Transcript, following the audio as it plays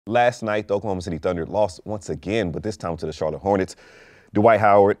Last night, the Oklahoma City Thunder lost once again, but this time to the Charlotte Hornets. Dwight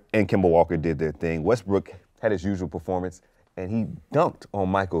Howard and Kemba Walker did their thing. Westbrook had his usual performance, and he dunked on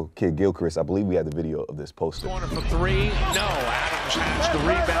Michael Kidd-Gilchrist. I believe we have the video of this poster. Corner for three. No. Adams has the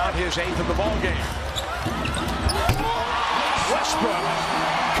rebound, his 8th of the ballgame. Westbrook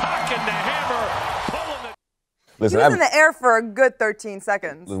cocking the hammer. Listen, he was in the air for a good 13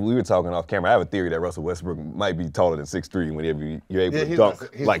 seconds. We were talking off camera. I have a theory that Russell Westbrook might be taller than 6'3" whenever you're able to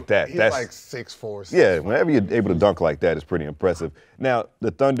dunk like that. He's like 6'4". Yeah, whenever you're able to dunk like that, it's pretty impressive. Now, the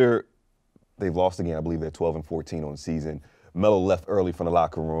Thunder, they've lost again. I believe they're 12-14 on the season. Melo left early from the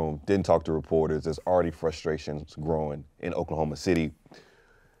locker room, didn't talk to reporters. There's already frustrations growing in Oklahoma City.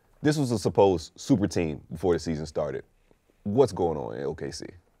 This was a supposed super team before the season started. What's going on in OKC?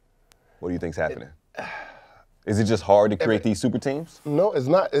 What do you think's happening? Is it just hard to create these super teams? No, it's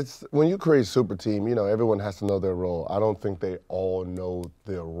not. It's when you create super team, you know, everyone has to know their role. I don't think they all know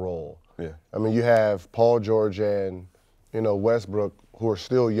their role. Yeah. I mean, you have Paul George and, you know, Westbrook, who are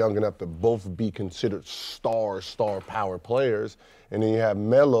still young enough to both be considered star power players. And then you have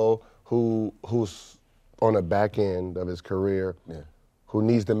Melo, who's on the back end of his career, who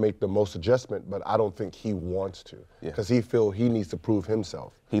needs to make the most adjustment, but I don't think he wants to, because he feels he needs to prove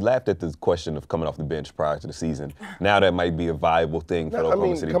himself. He laughed at the question of coming off the bench prior to the season. Now that might be a viable thing for the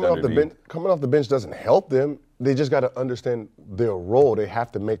Oklahoma City Thunder. Coming off the bench doesn't help them. They just got to understand their role. They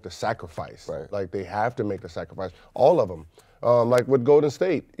have to make the sacrifice. Right. Like, they have to make the sacrifice. All of them. Like with Golden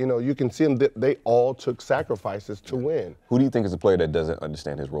State, you know, you can see them, they all took sacrifices to win. Who do you think is the player that doesn't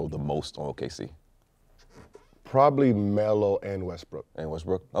understand his role the most on OKC? Probably Melo and Westbrook. And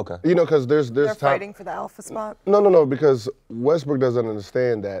Westbrook? Okay. You know, because there's They're fighting for the alpha spot? No, because Westbrook doesn't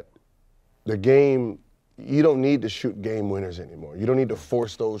understand that the game, you don't need to shoot game winners anymore. You don't need to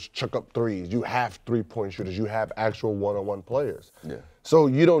force those chuck-up threes. You have three-point shooters. You have actual one-on-one players. Yeah. So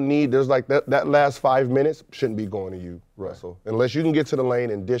you don't need, there's like that last 5 minutes shouldn't be going to you, Russell, unless you can get to the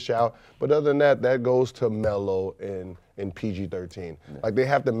lane and dish out. But other than that, that goes to Melo and PG-13. Yeah. Like, they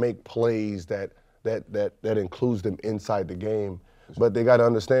have to make plays that includes them inside the game. But they got to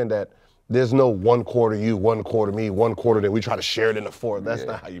understand that there's no one quarter you, one quarter me, one quarter that we try to share it in the fourth. That's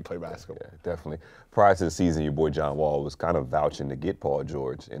not how you play basketball. Yeah, definitely. Prior to the season, your boy John Wall was kind of vouching to get Paul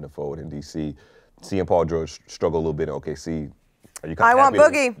George in the fold in D.C. Seeing Paul George struggle a little bit in OKC, are you kind of happy?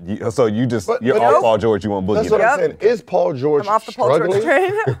 Boogie. So you're off Paul George, you want Boogie. That's what I'm saying. Is Paul George struggling?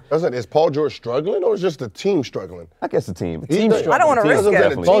 Is Paul George struggling, or is just the team struggling? I guess the team. I don't want to risk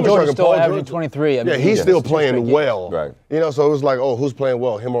it. Paul George is still averaging 23. I mean, he's still playing well. Right. You know, so it was like, oh, who's playing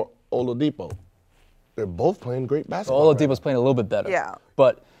well, him or Oladipo? They're both playing great basketball. Well, Oladipo's playing a little bit better. Yeah.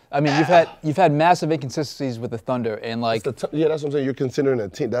 But I mean, you've had massive inconsistencies with the Thunder, and like that's what I'm saying. You're considering a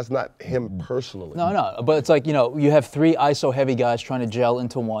team. That's not him personally. No. But it's like, you know, you have 3 ISO heavy guys trying to gel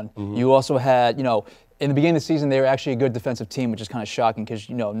into one. Mm-hmm. You also had, you know, in the beginning of the season, they were actually a good defensive team, which is kind of shocking because,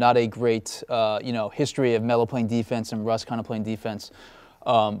 you know, not a great, history of Melo playing defense and Russ kind of playing defense.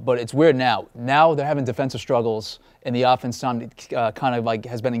 But it's weird now. Now they're having defensive struggles, and the offense kind of like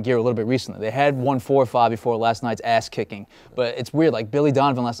has been in gear a little bit recently. They had 1-4-5 before last night's ass kicking, but it's weird. Like Billy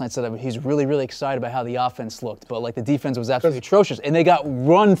Donovan last night said that he's really, really excited about how the offense looked, but like the defense was absolutely atrocious, and they got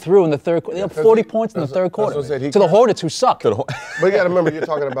run through in the third quarter. They had 40 points in the third quarter to the Hornets, who suck. But you got to remember, you're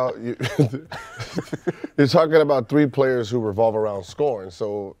talking about you're talking about 3 players who revolve around scoring.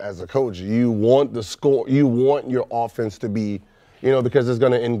 So as a coach, you want the score. You want your offense to be, you know, because it's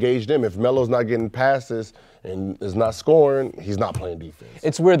going to engage them. If Melo's not getting passes and is not scoring, he's not playing defense.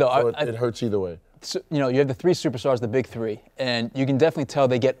 It's weird, though. So it hurts either way. So, you know, you have the 3 superstars, the big 3, and you can definitely tell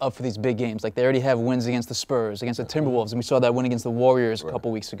they get up for these big games. Like, they already have wins against the Spurs, against the Timberwolves, and we saw that win against the Warriors a couple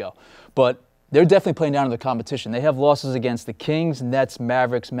weeks ago. But they're definitely playing down to the competition. They have losses against the Kings, Nets,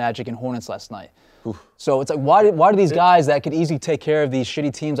 Mavericks, Magic, and Hornets last night. Oof. So it's like, why do these guys that could easily take care of these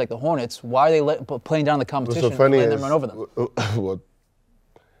shitty teams like the Hornets, why are they playing down the competition and letting them run over them? Well,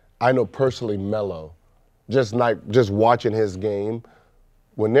 I know personally Melo, just watching his game,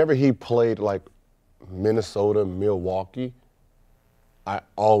 whenever he played like Minnesota, Milwaukee, I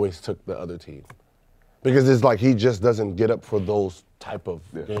always took the other team. Because it's like he just doesn't get up for those type of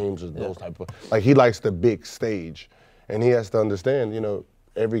games or those type of, like he likes the big stage. And he has to understand, you know,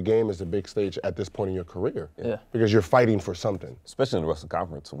 every game is a big stage at this point in your career. Yeah. Because you're fighting for something. Especially in the Western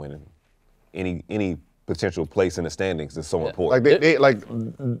Conference, winning any potential place in the standings is so important. Like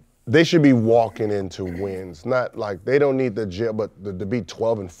they should be walking into wins, not like they don't need the jail, but to be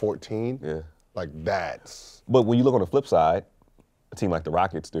 12-14. Yeah. Like that's. But when you look on the flip side, a team like the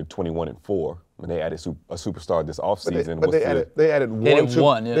Rockets, they're 21-4. I mean, they added a superstar this offseason. But they added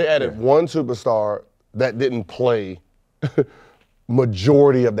one superstar that didn't play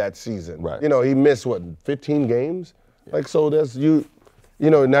majority of that season. Right. You know, he missed, what, 15 games? Yeah. Like, so that's you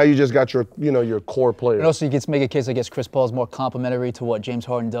know, now you just got your, you know, your core players. And also, you get to make a case, I guess, Chris Paul is more complimentary to what James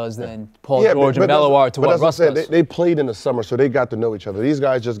Harden does than Paul George and Melo are to what Russ does. They played in the summer, so they got to know each other. These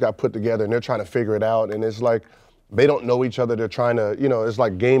guys just got put together, and they're trying to figure it out, and it's like, they don't know each other. They're trying to, you know, it's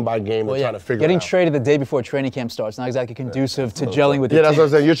like game by game. They're trying to figure it out. Getting traded the day before training camp starts, not exactly conducive to gelling with the team. Yeah, that's what I'm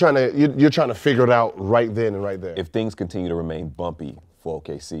saying. You're trying to figure it out right then and right there. If things continue to remain bumpy for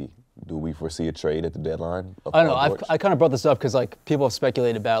OKC, do we foresee a trade at the deadline? I don't know. I kind of brought this up because like people have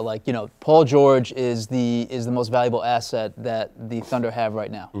speculated about like, you know, Paul George is the most valuable asset that the Thunder have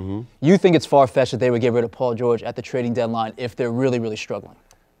right now. Mm-hmm. You think it's far-fetched that they would get rid of Paul George at the trading deadline if they're really, really struggling?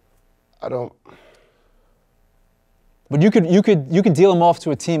 I don't. But you could deal him off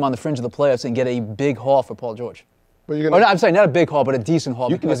to a team on the fringe of the playoffs and get a big haul for Paul George. But you're gonna, I'm sorry, not a big haul, but a decent haul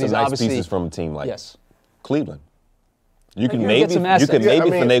you because can get he's some nice obviously pieces from a team like yes. Cleveland. You can you maybe get some assets.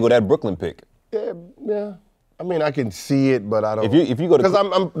 finagle that Brooklyn pick. Yeah. I mean, I can see it, but I don't. If you go to,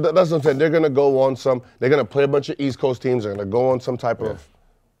 because that's what I'm saying. They're gonna go on some. They're gonna play a bunch of East Coast teams. They're gonna go on some type of.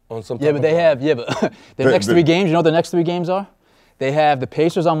 On some. Yeah, but they have. Yeah, but the next 3 games. You know what the next 3 games are? They have the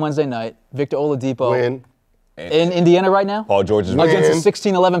Pacers on Wednesday night. Victor Oladipo. Win. In Indiana right now? Paul George is against the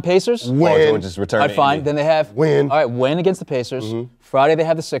 16-11 Pacers? Win. Paul George is returning. All right, fine. Then they have win. All right, win against the Pacers. Mm-hmm. Friday they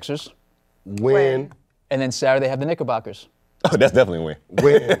have the Sixers. Win. And then Saturday they have the Knickerbockers. Oh, that's definitely a win.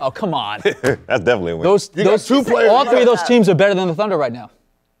 Win. Oh, come on. That's definitely a win. Those 2 players. All 3 of those teams are better than the Thunder right now.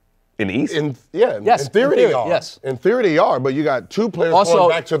 In the East? Yes, in theory they are. Yes. In theory they are, but you got 2 players going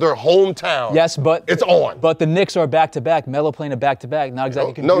back to their hometown. Yes, but it's on. But the Knicks are back-to-back. Melo playing a back-to-back, not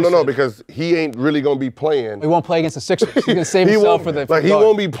exactly conducive. No, because he ain't really going to be playing. He won't play against the Sixers. He's going to save himself for the Like, he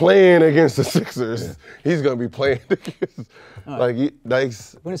won't be playing against the Sixers. Yeah. He's going to be playing against, right. We're going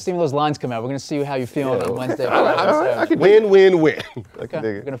to see when those lines come out. We're going to see how you feel on Wednesday. I can win. Okay,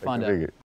 we're going to find out.